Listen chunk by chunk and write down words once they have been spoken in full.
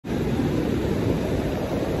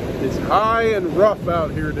It's high and rough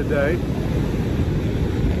out here today.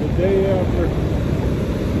 The day after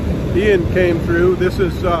Ian came through. This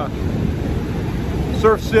is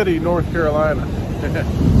Surf City, North Carolina.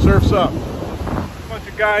 Surf's up. A bunch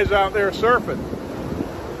of guys out there surfing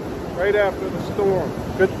right after the storm.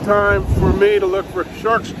 Good time for me to look for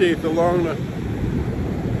shark's teeth along the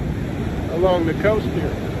coast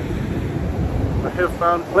here. I have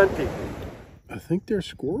found plenty. I think they're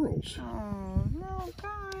squirrels. Oh no,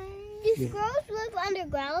 guys! Do squirrels live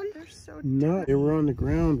underground? They're so No, they were on the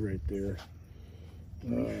ground right there.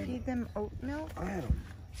 Can we feed them oat milk? I don't know.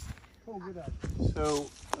 Oh, get up. So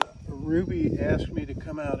Ruby asked me to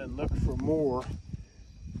come out and look for more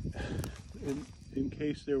in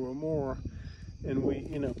case there were more, and we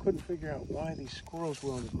couldn't figure out why these squirrels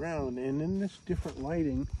were on the ground. And in this different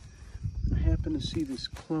lighting, I happened to see this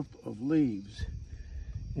clump of leaves,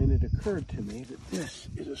 and it occurred to me that this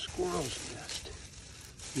is a squirrel's nest.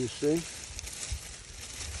 You see?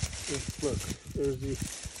 Look, there's the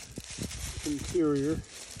interior.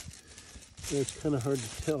 It's kind of hard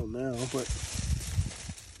to tell now, but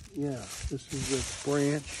yeah, this is a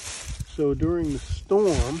branch. So during the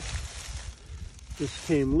storm, this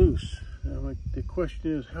came loose. Now, the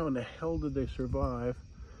question is, how in the hell did they survive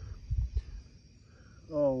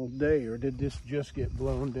all day, or did this just get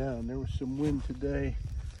blown down? There was some wind today.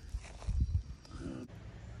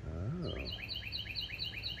 Oh,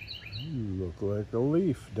 you look like a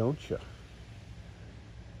leaf, don't you?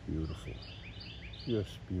 Beautiful,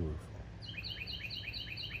 just beautiful.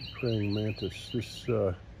 Praying mantis. This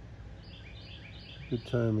good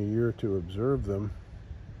time of year to observe them.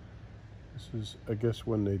 This is, I guess,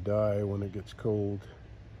 when they die, when it gets cold,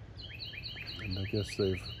 and I guess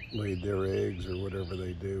they've laid their eggs or whatever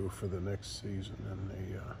they do for the next season, and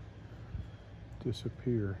they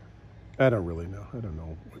disappear. I don't really know. I don't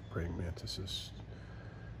know what praying mantises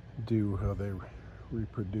do, how they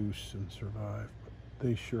reproduce and survive, but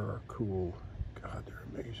they sure are cool. God, they're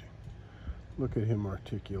amazing. Look at him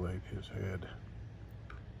articulate his head.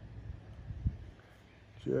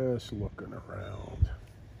 Just looking around.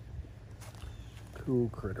 Cool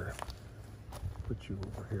critter. Put you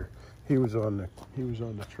over here. He was on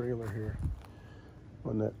the trailer here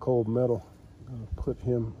on that cold metal. I'm gonna put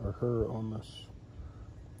him or her on this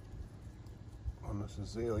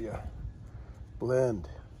azalea. Blend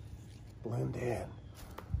in.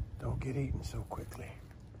 Don't get eaten so quickly.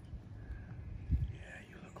 Yeah,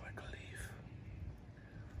 you look like a leaf.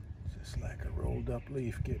 Just like a rolled up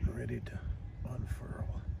leaf getting ready to unfurl.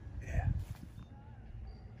 Yeah.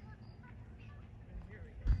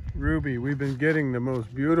 Ruby, we've been getting the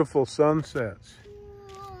most beautiful sunsets.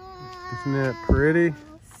 Isn't that pretty?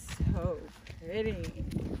 So pretty.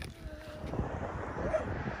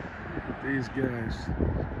 Look at these guys.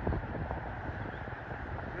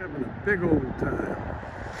 Having a big old time.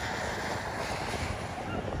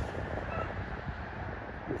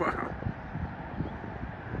 Wow.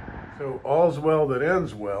 So all's well that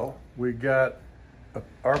ends well. We got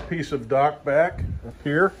our piece of dock back up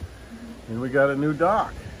here, and we got a new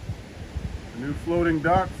dock. A new floating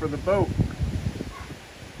dock for the boat.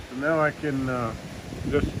 So now I can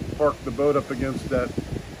just park the boat up against that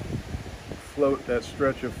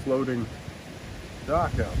stretch of floating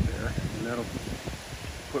dock out there, and that'll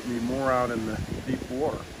put me more out in the deep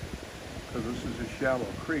water, because this is a shallow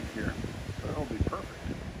creek here. So that'll be perfect.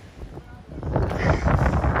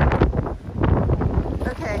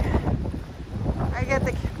 Okay, I get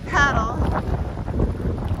the paddle,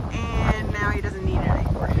 and now he doesn't need it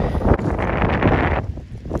anymore.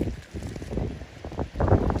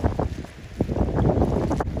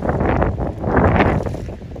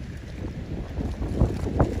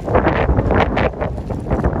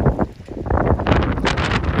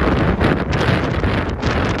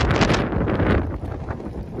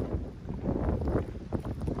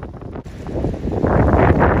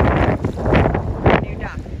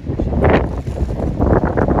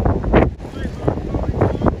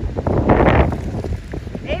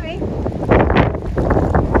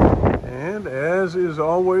 As is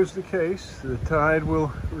always the case, the tide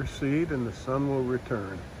will recede and the sun will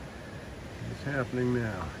return. It's happening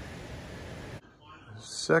now.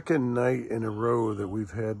 Second night in a row that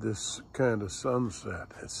we've had this kind of sunset.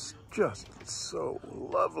 It's just so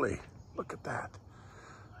lovely. Look at that.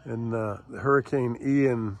 And the Hurricane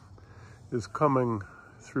Ian is coming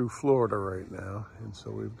through Florida right now, and so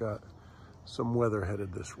we've got some weather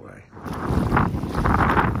headed this way.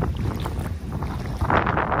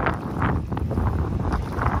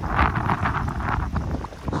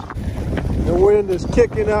 The wind is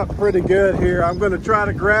kicking up pretty good here. I'm going to try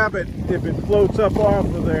to grab it if it floats up off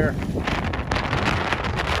of there.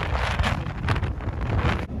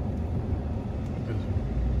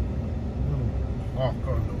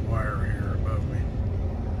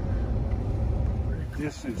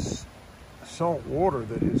 this is salt water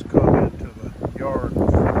that has come into the yard from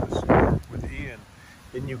the storm with Ian,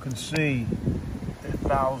 and you can see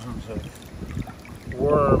thousands of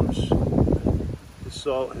worms. The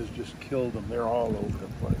salt has just killed them. They're all over the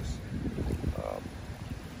place.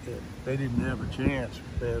 And they didn't have a chance,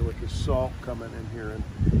 man, with the salt coming in here and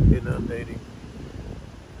inundating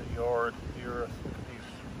the yard, the earth. Look at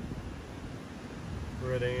these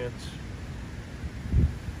red ants.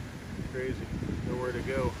 Crazy. Nowhere to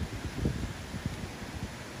go.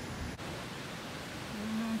 I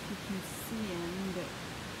don't know if you can see him, but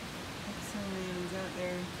Exoman is out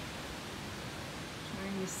there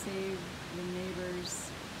trying to save the neighbor's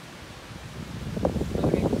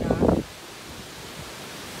floating dock. I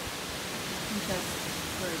think that's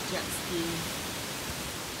for a jet ski.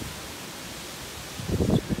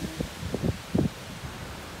 Trying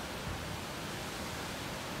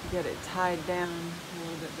to get it tied down a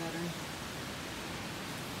little bit better.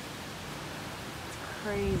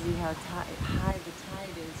 Crazy how high the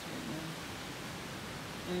tide is right now.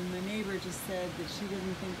 And the neighbor just said that she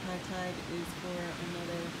doesn't think high tide is for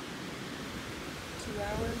another 2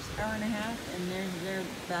 hours, hour and a half, and there's their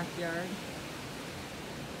backyard.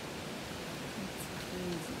 It's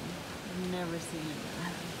crazy. I've never seen it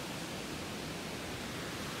that.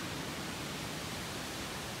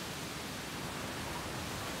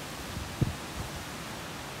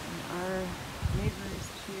 And our neighbor's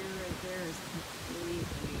pier right there is completely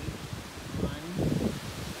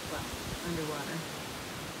underwater.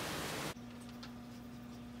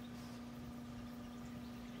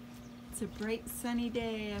 It's a bright sunny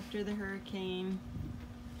day after the hurricane,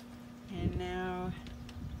 and now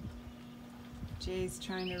Jay's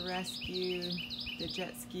trying to rescue the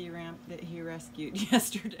jet ski ramp that he rescued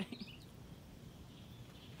yesterday.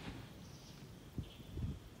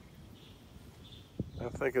 I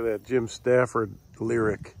think of that Jim Stafford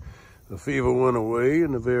lyric. The fever went away,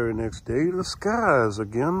 and the very next day the skies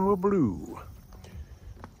again were blue.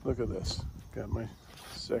 Look at this. Got my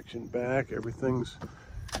section back. Everything's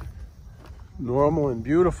normal and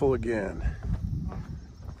beautiful again.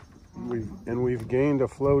 We've gained a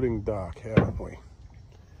floating dock, haven't we?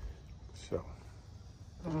 So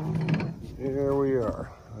here we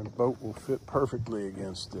are. Our boat will fit perfectly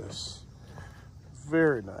against this.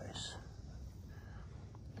 Very nice.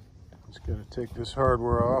 Just got to take this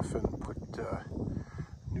hardware off and put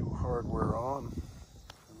new hardware on,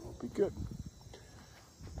 and we'll be good.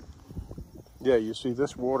 Yeah, you see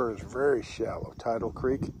this water is very shallow. Tidal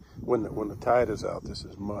Creek, when the tide is out, this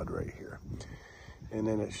is mud right here. And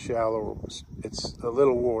then it's shallow, it's a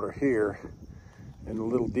little water here and a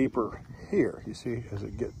little deeper here. You see, as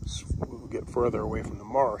it we'll get further away from the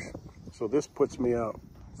marsh. So this puts me out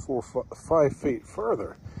 5 feet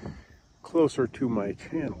further, closer to my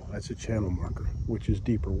channel. That's a channel marker, which is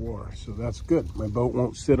deeper water. So that's good. My boat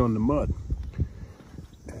won't sit on the mud.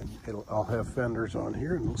 And I'll have fenders on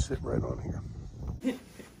here, and it'll sit right on here.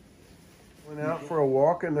 Went out for a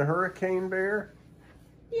walk in the hurricane, Bear?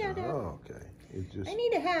 Yeah, Dad. Oh, okay. I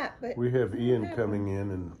need a hat, but we have Ian coming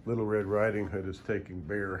in, and Little Red Riding Hood is taking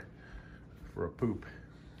Bear for a poop.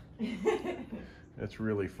 That's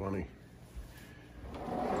really funny.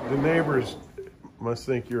 The neighbors must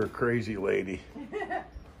think you're a crazy lady.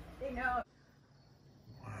 They know.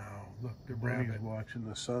 Wow, look, the rabbit's watching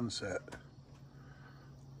the sunset.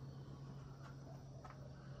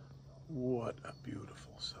 What a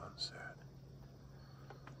beautiful sunset.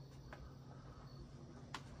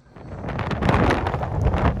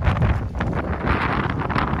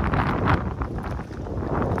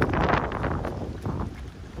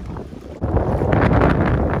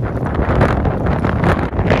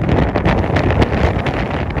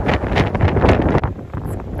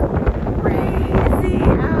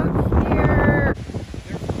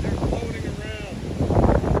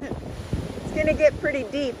 Get pretty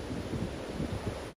deep.